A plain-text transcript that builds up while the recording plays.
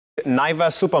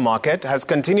Naivas Supermarket has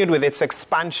continued with its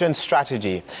expansion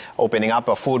strategy, opening up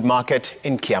a food market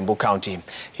in Kiambu County.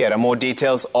 Here are more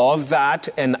details of that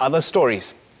and other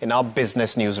stories in our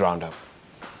Business News Roundup.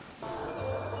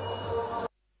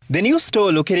 The new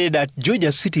store located at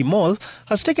Juja City Mall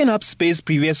has taken up space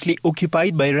previously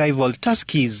occupied by rival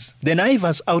Tuskys. The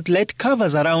Naivas outlet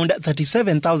covers around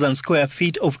 37,000 square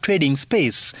feet of trading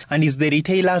space and is the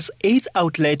retailer's 8th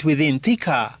outlet within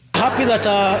Thika. Happy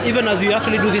that even as we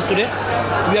actually do this today,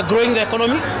 we are growing the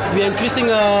economy, we are increasing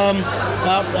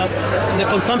the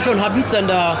consumption habits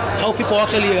and how people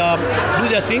actually do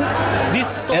their thing.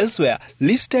 Elsewhere,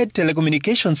 listed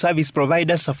telecommunication service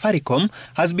provider Safaricom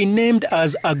has been named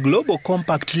as a Global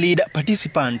Compact lead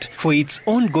participant for its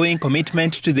ongoing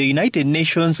commitment to the United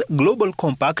Nations Global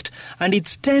Compact and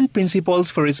its 10 principles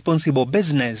for responsible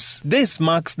business. This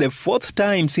marks the 4th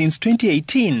time since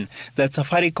 2018 that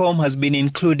Safaricom has been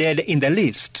included in the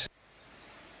list.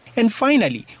 And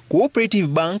finally,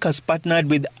 Cooperative Bank has partnered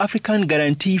with African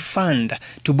Guarantee Fund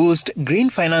to boost green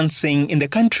financing in the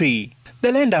country.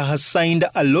 The lender has signed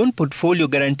a loan portfolio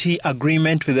guarantee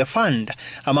agreement with the fund,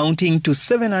 amounting to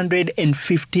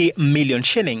 750 million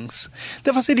shillings.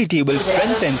 The facility will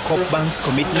strengthen Coop Bank's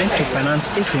commitment to finance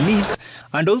SMEs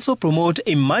and also promote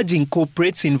emerging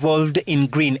corporates involved in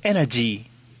green energy.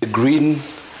 The green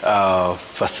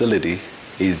facility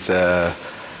is a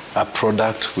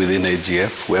product within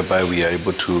AGF whereby we are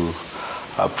able to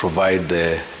provide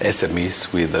the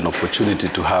SMEs with an opportunity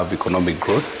to have economic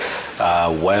growth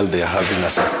while they are having a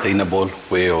sustainable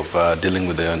way of dealing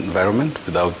with the environment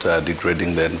without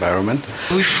degrading the environment.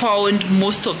 We found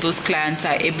most of those clients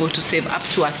are able to save up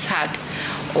to a third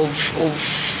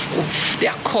of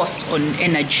their cost on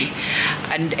energy,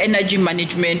 and energy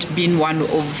management being one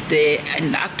of the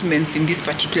enactments in this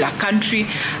particular country,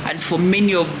 and for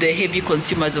many of the heavy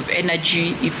consumers of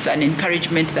energy, it's an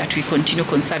encouragement that we continue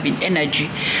conserving energy.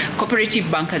 Cooperative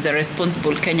Bank, as a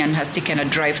responsible Kenyan, has taken a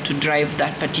drive to drive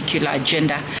that particular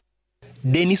agenda.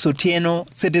 Dennis Otieno,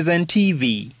 Citizen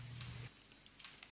TV.